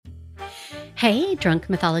Hey, Drunk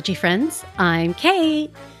Mythology friends, I'm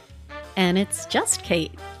Kate. And it's just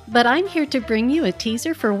Kate. But I'm here to bring you a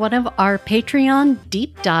teaser for one of our Patreon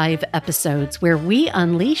deep dive episodes where we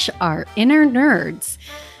unleash our inner nerds.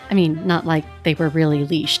 I mean, not like they were really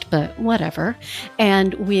leashed, but whatever.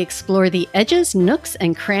 And we explore the edges, nooks,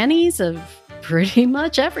 and crannies of pretty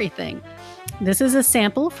much everything. This is a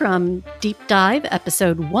sample from Deep Dive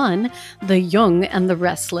Episode 1, The Jung and the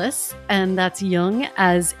Restless. And that's Jung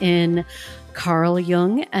as in Carl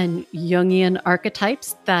Jung and Jungian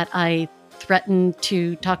archetypes that I threatened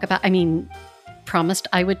to talk about. Promised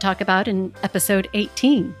I would talk about in episode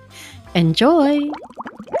 18. Enjoy!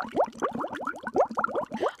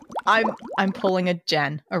 I'm pulling a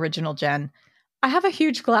original Jen. I have a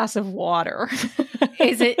huge glass of water.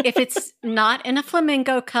 If it's not in a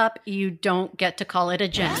flamingo cup, you don't get to call it a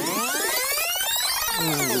Jen.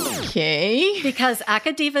 Okay. Because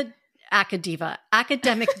academic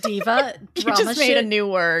diva. You just made a new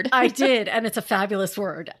word. I did, and it's a fabulous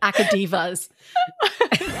word. Acadivas.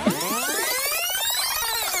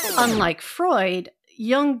 Unlike Freud,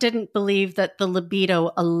 Jung didn't believe that the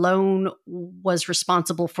libido alone was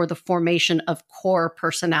responsible for the formation of core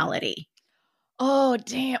personality. Oh,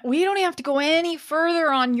 damn. We don't have to go any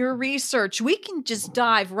further on your research. We can just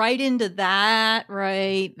dive right into that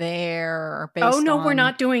right there. We're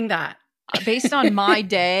not doing that. Based on my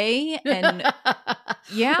day. And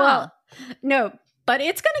yeah. Well, no, but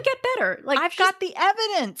it's going to get better. I've got the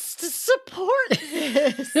evidence to support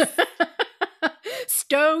this.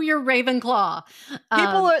 Stow your Ravenclaw.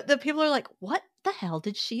 People are like, what the hell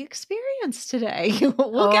did she experience today?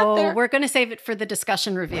 We'll get there. We're going to save it for the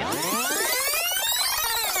discussion review.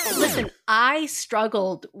 Listen, I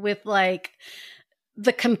struggled with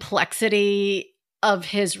the complexity of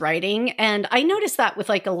his writing. And I noticed that with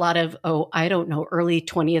a lot of, early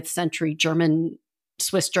 20th century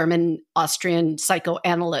Swiss German, Austrian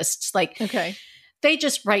psychoanalysts. Okay. They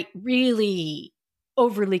just write really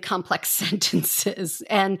overly complex sentences.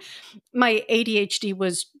 And my ADHD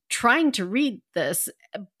was trying to read this,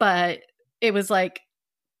 but it was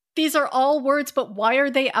these are all words, but why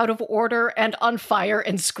are they out of order and on fire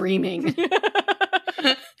and screaming?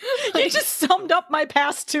 You just summed up my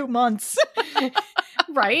past 2 months.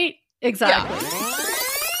 Right? Exactly. Yeah.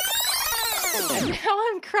 And now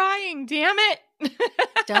I'm crying, damn it.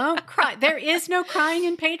 Don't cry. There is no crying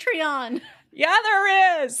in Patreon. Yeah,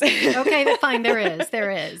 there is. Okay, fine. There is.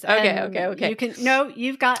 Okay.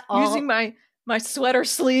 You've got all... Using my sweater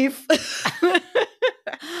sleeve. The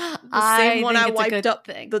same one I wiped up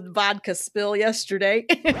the vodka spill yesterday.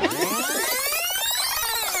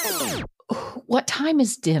 What time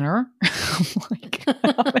is dinner?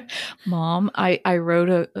 Mom, I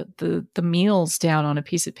wrote the meals down on a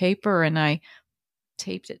piece of paper and I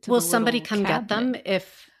taped it to Will somebody come cabinet. get them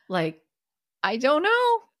if I don't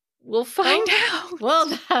know. We'll find out.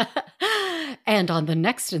 Well, and on the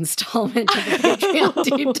next installment of the Patreon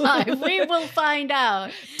Deep Dive, we will find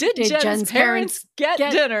out. Did Jen's parents get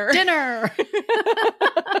dinner? Dinner.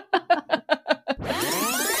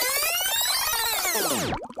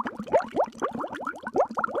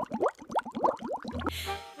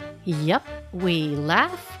 Yep, we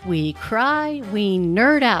laugh, we cry, we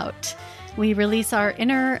nerd out. We release our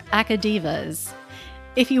inner acadivas.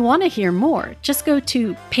 If you want to hear more, just go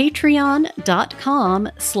to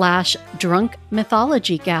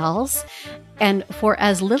patreon.com/drunkmythologygals. And for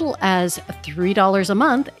as little as $3 a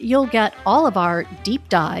month, you'll get all of our deep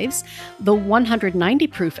dives, the 190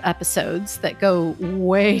 proof episodes that go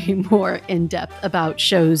way more in depth about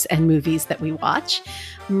shows and movies that we watch,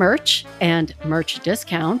 merch and merch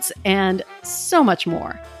discounts, and so much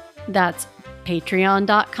more. That's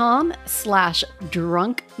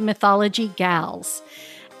patreon.com/drunkmythologygals.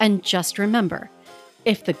 And just remember,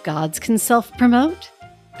 if the gods can self-promote,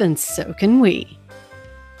 then so can we.